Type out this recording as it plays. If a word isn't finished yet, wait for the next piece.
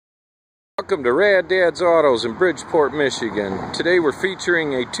Welcome to Rad Dad's Autos in Bridgeport, Michigan. Today we're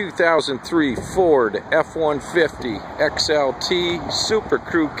featuring a 2003 Ford F150 XLT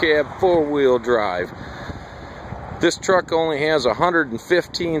SuperCrew cab 4-wheel drive. This truck only has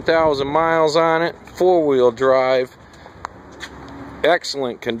 115,000 miles on it, 4-wheel drive,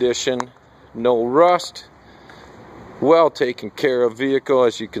 excellent condition, no rust, well taken care of vehicle,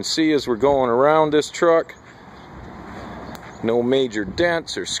 as you can see as we're going around this truck. No major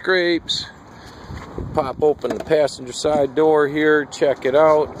dents or scrapes. Pop open the passenger side door here, check it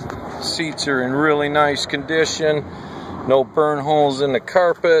out. Seats are in really nice condition. No burn holes in the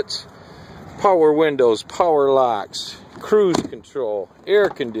carpets. Power windows, power locks, cruise control, air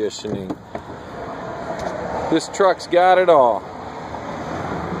conditioning. This truck's got it all.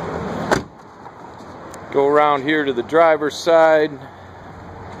 Go around here to the driver's side.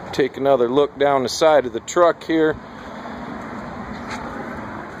 Take another look down the side of the truck here.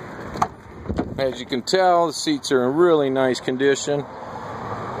 As you can tell, the seats are in really nice condition.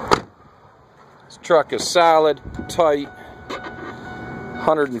 This truck is solid, tight,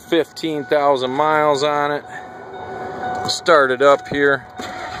 115,000 miles on it. We'll start it up here.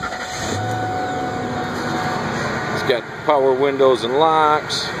 It's got power windows and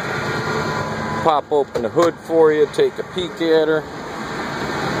locks. Pop open the hood for you, take a peek at her.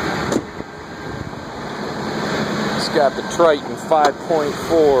 It's got the Triton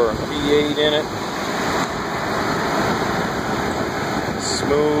 5.4 V8 in it.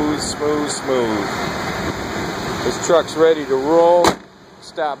 Smooth, smooth, smooth. This truck's ready to roll.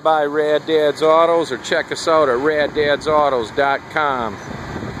 Stop by Rad Dad's Autos or check us out at raddad'sautos.com.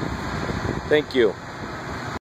 Thank you.